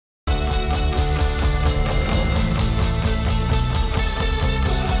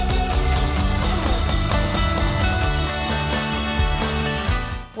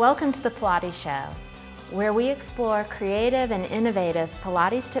Welcome to the Pilates Show, where we explore creative and innovative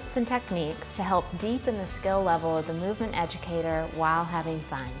Pilates tips and techniques to help deepen the skill level of the movement educator while having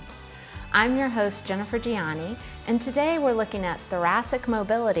fun. I'm your host, Jennifer Gianni, and today we're looking at thoracic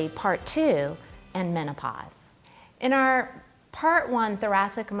mobility, part 2, and menopause. In our part 1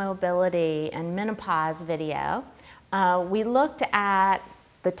 thoracic mobility and menopause video, we looked at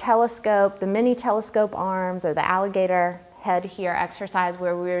the telescope, the mini telescope arms, or the alligator head here exercise,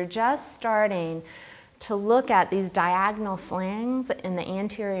 where we were just starting to look at these diagonal slings in the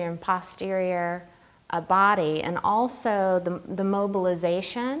anterior and posterior body, and also the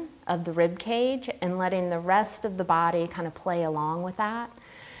mobilization of the rib cage and letting the rest of the body kind of play along with that.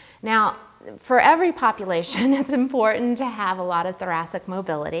 Now, for every population, it's important to have a lot of thoracic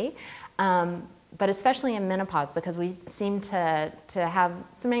mobility, but especially in menopause, because we seem to have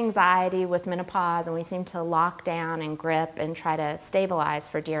some anxiety with menopause, and we seem to lock down and grip and try to stabilize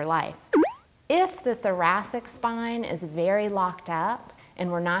for dear life. If the thoracic spine is very locked up and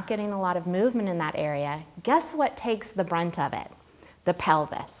we're not getting a lot of movement in that area, guess what takes the brunt of it? The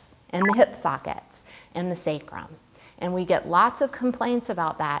pelvis and the hip sockets and the sacrum. And we get lots of complaints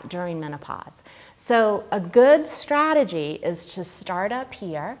about that during menopause. So a good strategy is to start up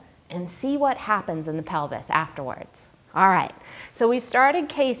here and see what happens in the pelvis afterwards. All right, so we started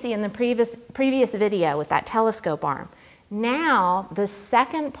Casey in the previous video with that telescope arm. Now, the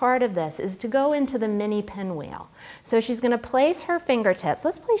second part of this is to go into the mini pinwheel. So she's gonna place her fingertips.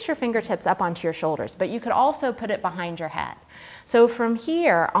 Let's place your fingertips up onto your shoulders, but you could also put it behind your head. So from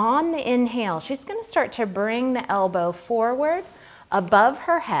here, on the inhale, she's gonna start to bring the elbow forward above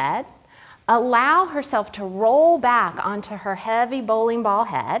her head, allow herself to roll back onto her heavy bowling ball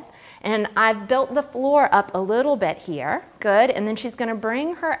head. And I've built the floor up a little bit here. Good. And then she's going to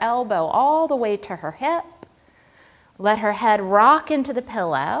bring her elbow all the way to her hip. Let her head rock into the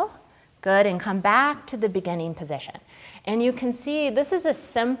pillow. Good. And come back to the beginning position. And you can see this is a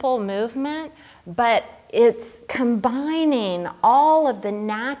simple movement, but it's combining all of the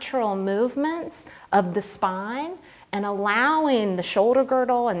natural movements of the spine and allowing the shoulder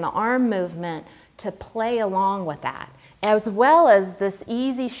girdle and the arm movement to play along with that, as well as this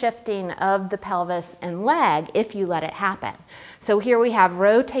easy shifting of the pelvis and leg if you let it happen. So here we have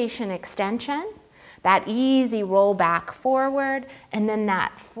rotation extension, that easy roll back forward, and then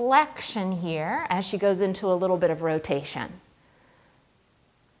that flexion here as she goes into a little bit of rotation.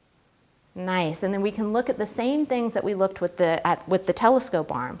 Nice, and then we can look at the same things that we looked with the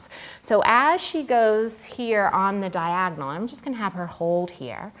telescope arms. So as she goes here on the diagonal, I'm just gonna have her hold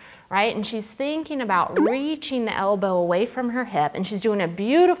here, right? And she's thinking about reaching the elbow away from her hip, and she's doing a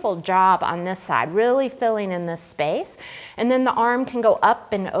beautiful job on this side, really filling in this space. And then the arm can go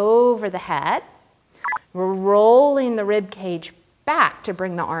up and over the head. We're rolling the rib cage back to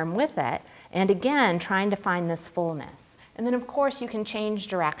bring the arm with it, and again, trying to find this fullness. And then of course you can change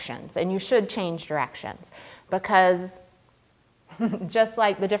directions, and you should change directions, because just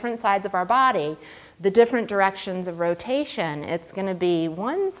like the different sides of our body, the different directions of rotation, it's going to be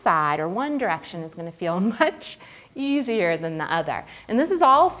one side or one direction is going to feel much easier than the other. And this is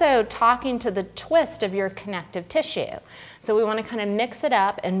also talking to the twist of your connective tissue. So we want to kind of mix it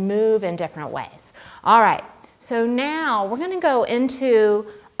up and move in different ways. All right, so now we're going to go into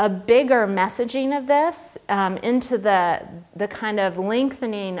a bigger messaging of this, into the kind of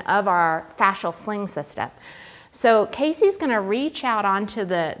lengthening of our fascial sling system. So Casey's going to reach out onto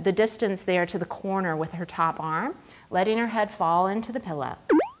the distance there to the corner with her top arm, letting her head fall into the pillow.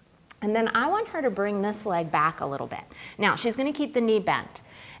 And then I want her to bring this leg back a little bit. Now, she's going to keep the knee bent,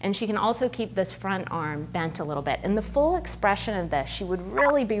 and she can also keep this front arm bent a little bit. And the full expression of this, she would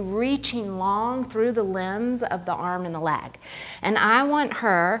really be reaching long through the limbs of the arm and the leg. And I want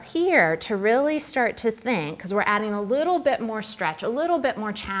her here to really start to think, because we're adding a little bit more stretch, a little bit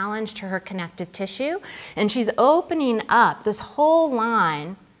more challenge to her connective tissue, and she's opening up this whole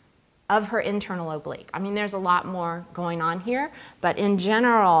line of her internal oblique. I mean, there's a lot more going on here, but in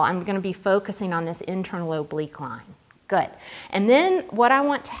general, I'm going to be focusing on this internal oblique line. Good. And then what I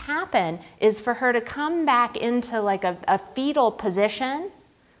want to happen is for her to come back into like a fetal position.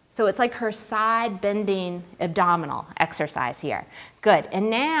 So it's like her side bending abdominal exercise here. Good. And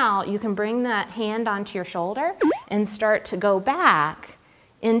now you can bring that hand onto your shoulder and start to go back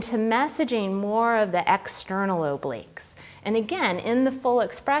into messaging more of the external obliques. And again, in the full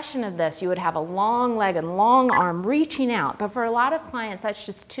expression of this, you would have a long leg and long arm reaching out. But for a lot of clients, that's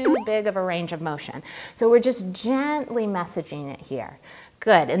just too big of a range of motion. So we're just gently messaging it here.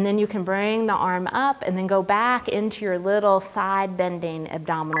 Good. And then you can bring the arm up and then go back into your little side bending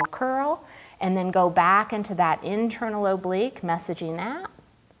abdominal curl, and then go back into that internal oblique, messaging that.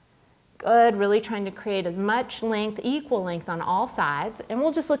 Good, really trying to create as much length, equal length on all sides. And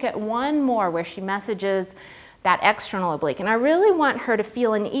we'll just look at one more where she messages that external oblique. And I really want her to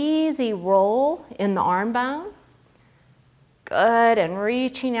feel an easy roll in the arm bone. Good, and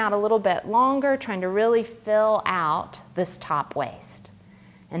reaching out a little bit longer, trying to really fill out this top waist.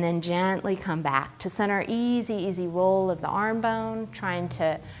 And then gently come back to center, easy, easy roll of the arm bone, trying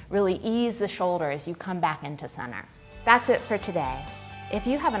to really ease the shoulder as you come back into center. That's it for today. If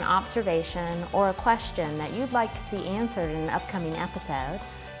you have an observation or a question that you'd like to see answered in an upcoming episode,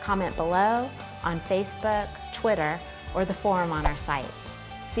 comment below on Facebook, Twitter, or the forum on our site.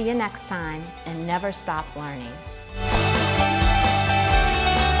 See you next time, and never stop learning.